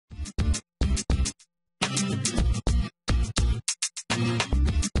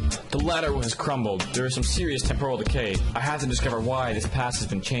The ladder has crumbled. There is some serious temporal decay. I have to discover why this path has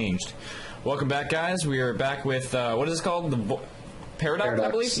been changed. Welcome back, guys. We are back with, what is this called? The Paradox, I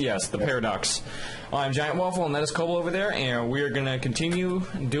believe? Yes, the Paradox. I'm GiantWaffle, and that is Kohbl over there, and we are going to continue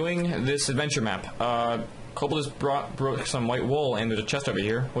doing this adventure map. Kohbl just broke some white wool, and there's a chest over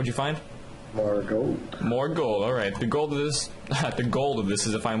here. What'd you find? More gold. More gold, alright. The goal of this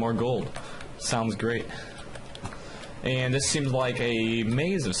is to find more gold. Sounds great. And this seems like a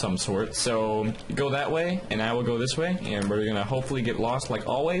maze of some sort, so go that way, and I will go this way, and we're going to hopefully get lost like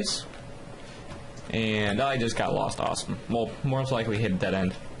always. And I just got lost, awesome. Well, most likely hit a dead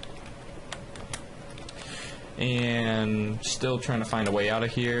end. And still trying to find a way out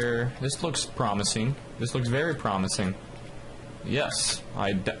of here. This looks promising. This looks very promising. Yes.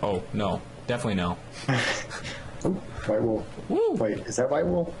 Oh, no. Definitely no. Ooh, white wool. Woo! Wait, is that white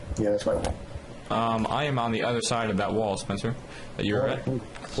wool? Yeah, that's white wool. I am on the other side of that wall, Spencer. That you're at.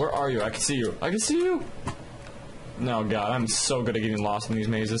 Where are you? I can see you. I can see you! No, God, I'm so good at getting lost in these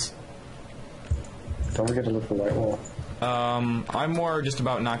mazes. Don't forget to look for white wool. I'm more just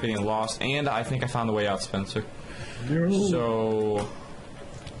about not getting lost, and I think I found the way out, Spencer. No. So...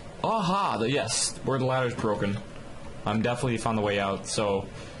 Aha! Yes, where the ladder's broken. I'm definitely found the way out, so...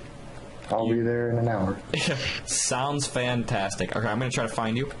 I'll be there in an hour. Sounds fantastic. Okay, I'm gonna try to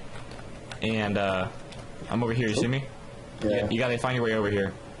find you. And, I'm over here, you see me? Yeah. You gotta find your way over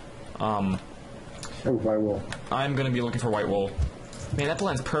here. Oh, white wool. I'm gonna be looking for white wool. Man, that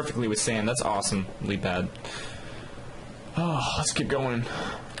blends perfectly with sand. That's awesomely bad. Oh, let's keep going.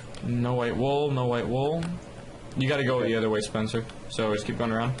 No white wool, no white wool. You gotta go the other way, Spencer. So just keep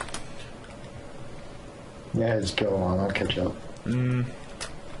going around. Yeah, just go on. I'll catch up. No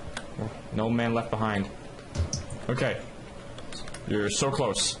man left behind. Okay. You're so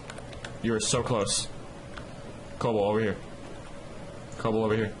close. You're so close. Kohbl, over here. Kohbl,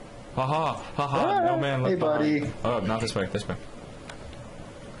 over here. Haha! Haha! No man left behind. Hey, buddy. Oh, not this way. This way.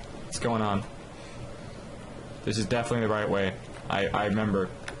 What's going on? This is definitely the right way. I remember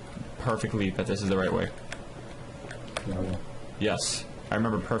perfectly that this is the right way. No. Yes, I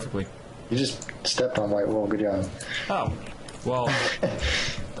remember perfectly. You just stepped on white wool. Good job. Oh, well,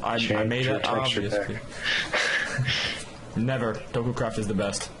 I made it obviously. Never. DokuCraft is the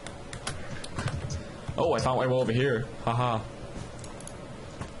best. Oh, I found white wool over here. Haha.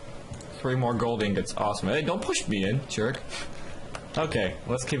 3 more gold ingots. Awesome. Hey, don't push me in, jerk. Okay,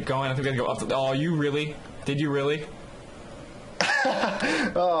 let's keep going. I think we gotta go up the... Oh, you really? Did you really?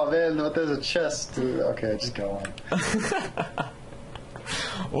 Oh, man, but there's a chest. Okay, just go on.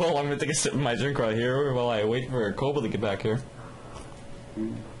 Well, I'm gonna take a sip of my drink right here while I wait for Kohbl to get back here.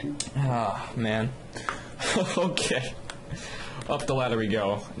 Ah, man. Okay. Up the ladder we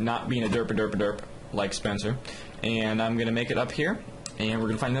go. Not being a derp like Spencer. And I'm gonna make it up here, and we're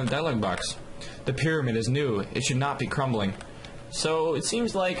gonna find another dialogue box. The pyramid is new. It should not be crumbling. So, it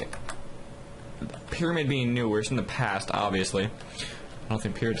seems like the pyramid being new, whereas in the past, obviously. I don't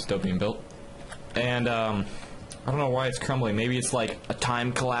think pyramid's still being built. And, I don't know why it's crumbling. Maybe it's like a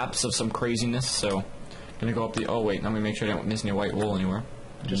time collapse of some craziness, so... I'm gonna go up the... Oh, wait, I'm gonna make sure I don't miss any white wool anywhere.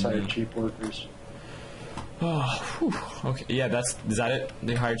 Just hire cheap workers. Oh, whew. Okay, yeah, is that it?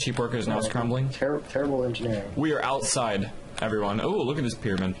 They hired cheap workers, now it's crumbling? Terrible engineering. We are outside, everyone. Oh, look at this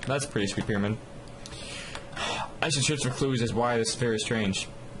pyramid. That's a pretty sweet pyramid. I should search for clues as to why this is very strange.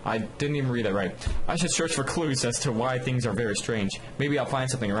 I didn't even read that right. I should search for clues as to why things are very strange. Maybe I'll find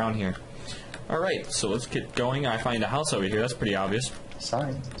something around here. Alright, so let's get going. I find a house over here. That's pretty obvious.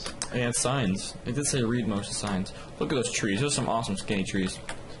 Signs. And signs. It did say read most of the signs. Look at those trees. Those are some awesome skinny trees.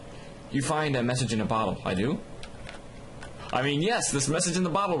 You find a message in a bottle. I do? I mean, yes, this message in the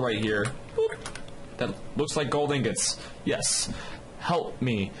bottle right here. Boop. That looks like gold ingots. Yes. Help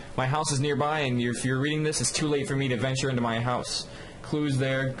me. My house is nearby, and if you're reading this, it's too late for me to venture into my house. Clues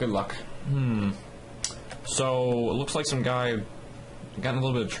there. Good luck. So, it looks like some guy got in a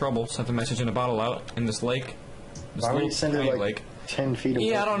little bit of trouble, sent the message in a bottle out in this lake. This Why would you send it like lake. 10 feet away?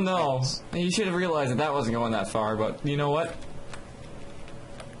 Yeah, I don't know. You should have realized that that wasn't going that far, but you know what?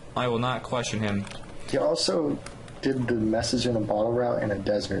 I will not question him. He also did the message in a bottle route in a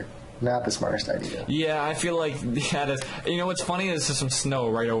desert. Not the smartest idea. Yeah, I feel like you know what's funny is there's some snow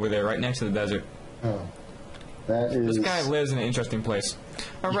right over there, right next to the desert. Oh. That is... This guy lives in an interesting place.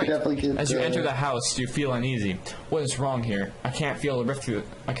 Alright, as you enter the house, you feel uneasy. What is wrong here? I can't feel a rift through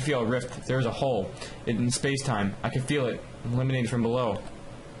I can feel a rift. There's a hole in space-time. I can feel it illuminating from below.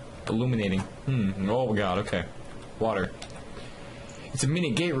 Illuminating. Oh god, okay. Water. It's a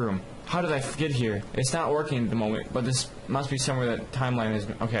mini gate room. How did I get here? It's not working at the moment, but this must be somewhere that timeline is...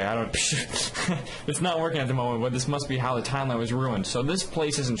 Okay, I don't... It's not working at the moment, but this must be how the timeline was ruined. So this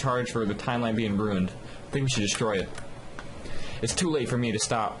place is in charge for the timeline being ruined. I think we should destroy it. It's too late for me to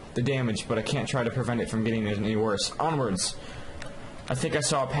stop the damage, but I can't try to prevent it from getting any worse. Onwards. I think I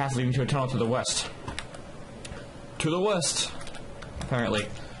saw a path leading to a tunnel to the west. To the west. Apparently.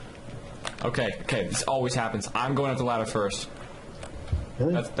 Okay, this always happens. I'm going up the ladder first.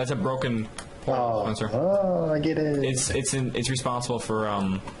 Really? That's a broken portal, Spencer. Oh, I get it. It's responsible for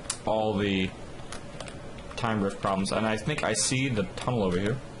all the time rift problems, and I think I see the tunnel over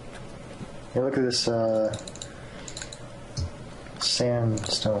here. Hey, look at this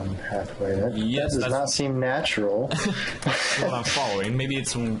sandstone pathway. That does not seem natural. That's what I'm following. Maybe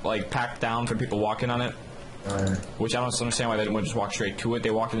it's like packed down for people walking on it. Which I don't understand why they didn't just walk straight to it.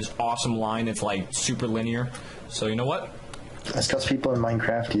 They walked in this awesome line. It's like super linear. So you know what? That's because people in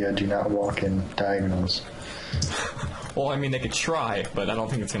MineCraft do not walk in diagonals. Well, I mean, they could try, but I don't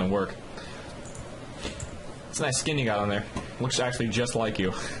think it's going to work. It's a nice skin you got on there. Looks actually just like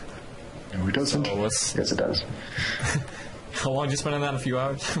you. No, it doesn't. So yes, it does. How long did you spend on that? A few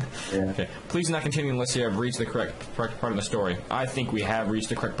hours? Yeah. Okay. Please do not continue unless you have reached the correct part of the story. I think we have reached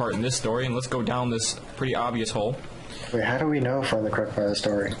the correct part in this story, and let's go down this pretty obvious hole. Wait, how do we know if we're on the correct part of the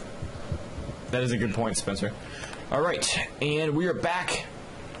story? That is a good point, Spencer. Alright, and we are back.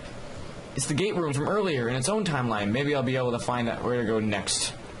 It's the gate room from earlier in its own timeline. Maybe I'll be able to find out where to go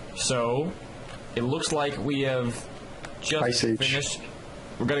next. So, it looks like we have just finished.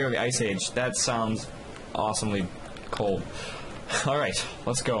 We're gonna go to the Ice Age. That sounds awesomely cold. Alright,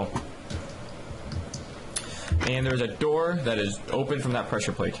 let's go. And there's a door that is open from that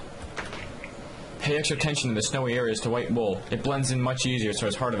pressure plate. Pay extra attention to the snowy areas to white wool. It blends in much easier, so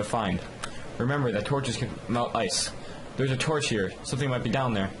it's harder to find. Remember that torches can melt ice. There's a torch here. Something might be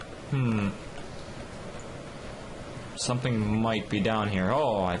down there. Something might be down here.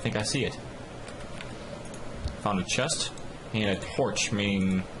 Oh, I think I see it. Found a chest and a torch,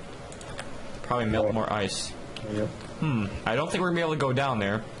 meaning probably melt more ice. Yep. I don't think we're gonna be able to go down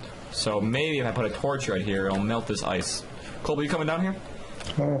there. So maybe if I put a torch right here, it'll melt this ice. Colby, you coming down here?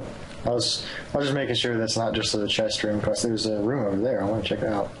 Oh, I was just making sure that's not just a chest room, because there's a room over there. I want to check it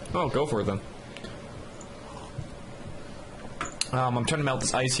out. Oh, go for it then. I'm trying to melt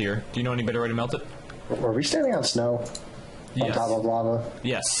this ice here. Do you know any better way to melt it? Are we standing on snow? Yes. On top of lava?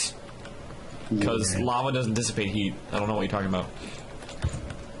 Yes. Because lava doesn't dissipate heat. I don't know what you're talking about.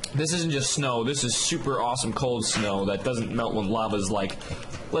 This isn't just snow. This is super awesome cold snow that doesn't melt when lava's like...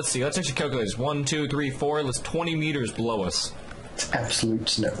 Let's see. Let's actually calculate this. 1, 2, 3, 4. That's 20 meters below us. It's absolute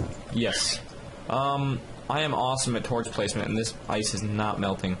snow. Yes. I am awesome at torch placement, and this ice is not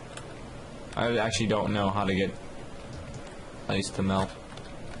melting. I actually don't know how to get ice to melt.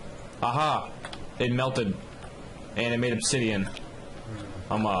 Aha! It melted, and it made obsidian.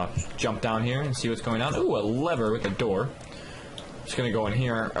 I'm gonna jump down here and see what's going on. Ooh, a lever with a door. Just gonna go in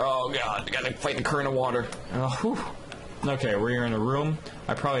here. Oh god, gotta fight the current of water. Whew. Okay, we're in a room.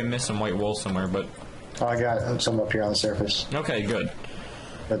 I probably missed some white wool somewhere, but... Oh, I got some up here on the surface. Okay, good.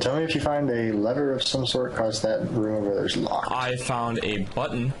 Now tell me if you find a lever of some sort, cause that room over there's locked. I found a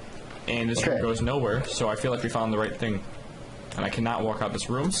button, and this room goes nowhere, so I feel like we found the right thing. And I cannot walk out this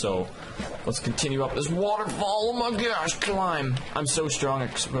room, so let's continue up this waterfall. Oh my gosh, climb! I'm so strong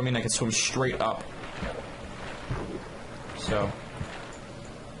at swimming, I can swim straight up. So...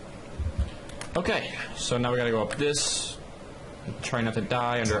 Okay, so now we gotta go up this. Try not to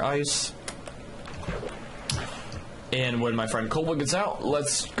die under ice. And when my friend Kohbl gets out,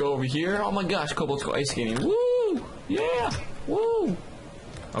 let's go over here. Oh my gosh, Kohbl, let's go ice skating. Woo! Yeah! Woo!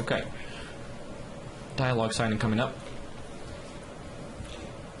 Okay. Dialogue signing coming up.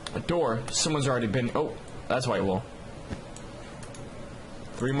 A door. Someone's already been... Oh, that's white wool.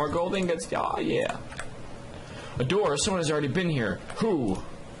 3 more gold ingots. Oh, yeah. A door. Someone has already been here. Who?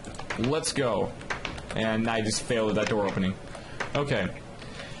 Let's go. And I just failed at that door opening. Okay.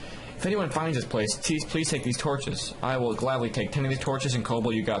 If anyone finds this place, please take these torches. I will gladly take 10 of these torches, and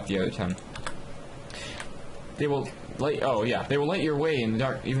Kohbl, you got the other 10. They will light... Oh, yeah. They will light your way in the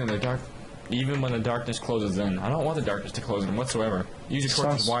dark... Even when the darkness closes in. I don't want the darkness to close in whatsoever. Use your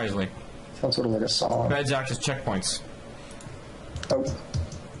torches wisely. Sounds sort of like a song. Beds act as checkpoints.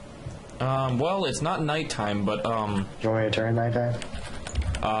 Oh. Well, it's not nighttime, but, Do you want me to turn nighttime?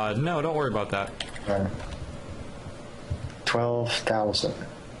 No, don't worry about that. 12,000.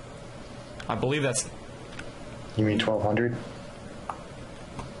 I believe that's... You mean 1,200?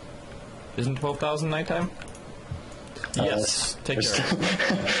 Isn't 12,000 nighttime? Yes. Take care.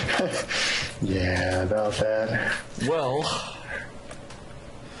 Yeah, about that. Well...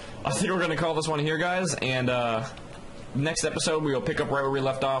 I think we're going to call this one here, guys, and next episode we will pick up right where we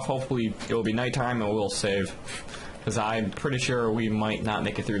left off. Hopefully it will be nighttime and we'll save, because I'm pretty sure we might not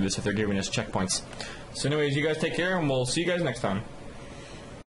make it through this if they're giving us checkpoints. So anyways, you guys take care, and we'll see you guys next time.